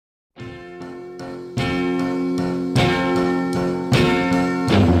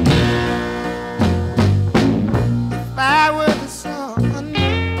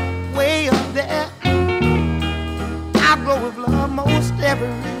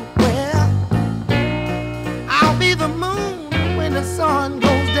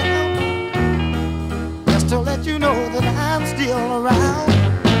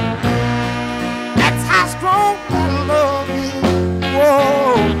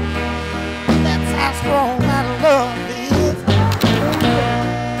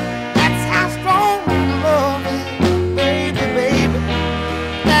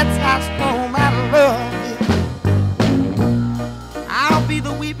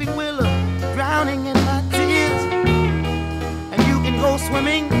weeping willow, drowning in my tears. And you can go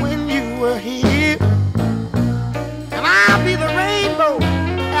swimming when you were here. And I'll be the rainbow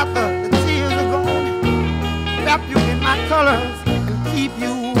after the tears are gone. Wrap you in my colors and keep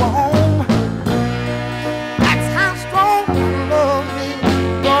you warm. That's how strong my love is,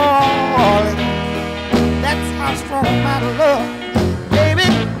 darling. That's how strong my love is, baby.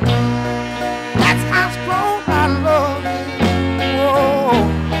 That's how strong my love is. Whoa,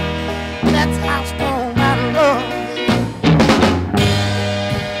 that's how strong my love is.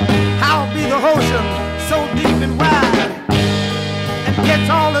 I'll be the ocean so deep and wide, and catch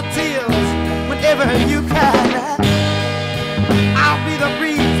all the tears whenever you cry. I'll be the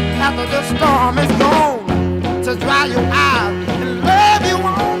breeze after the storm is gone, to dry your eyes